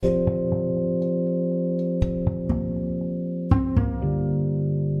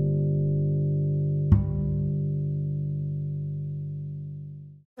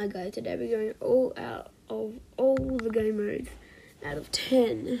guys, today we're going all out of all the game modes out of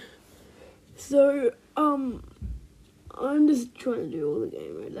 10. So, I'm just trying to do all the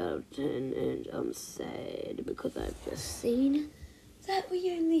game modes out of 10, and I'm sad because I've just seen that we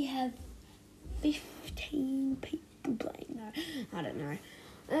only have 15 people playing. No, I don't know.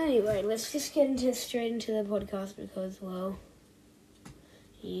 Anyway, let's just get straight into the podcast because, well,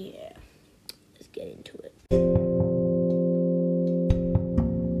 yeah, let's get into it.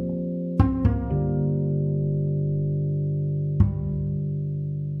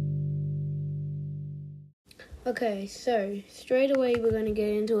 Okay, so straight away we're going to get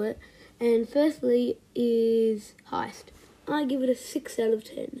into it. And firstly is Heist. I give it a 6 out of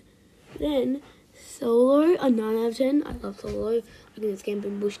 10. Then Solo, a 9 out of 10. I love Solo. I think this game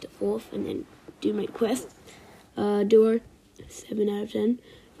been pushed to 4th and then do make quests. Duo, 7 out of 10.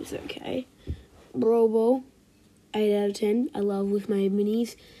 It's okay. Brawl Ball, 8 out of 10. I love with my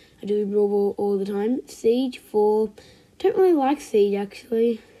minis. I do Brawl Ball all the time. Siege, 4. Don't really like Siege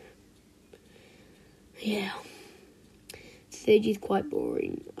actually. Yeah. Siege is quite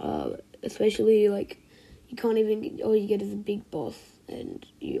boring, especially like you can't even all you get is a big boss, and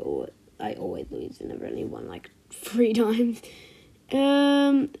I always lose, and I've only won like 3 times.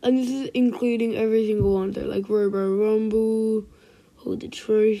 And this is including every single one, so like Robo Rumble, Hold the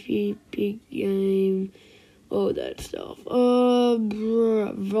Trophy, Big Game, all that stuff. Volleyball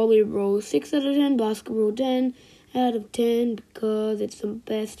 6 out of 10, basketball 10 out of 10 because it's the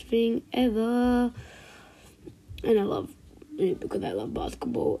best thing ever, and I love. Because I love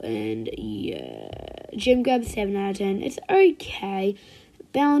basketball, and yeah, Gym Grab 7 out of 10. It's okay.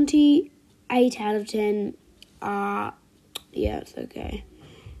 Bounty 8 out of 10. Yeah, it's okay.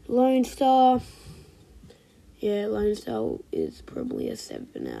 Lone Star, Lone Star is probably a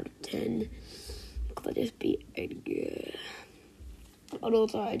 7 out of 10. Because I just beat Edgar. But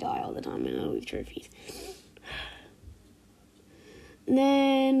also I die all the time and I lose trophies.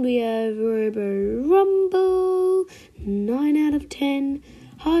 Then we have Robo Rumble, 9 out of 10.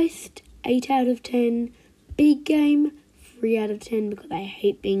 Heist, 8 out of 10. Big Game, 3 out of 10 because I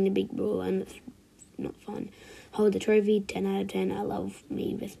hate being the big brawler and it's not fun. Hold the Trophy, 10 out of 10. I love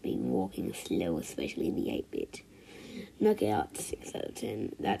me just being walking slow, especially in the 8-bit. Knockout, 6 out of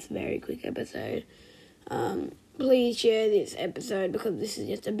 10. That's a very quick episode. Please share this episode because this is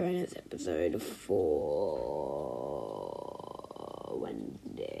just a bonus episode for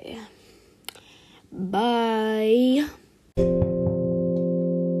Wednesday. Bye.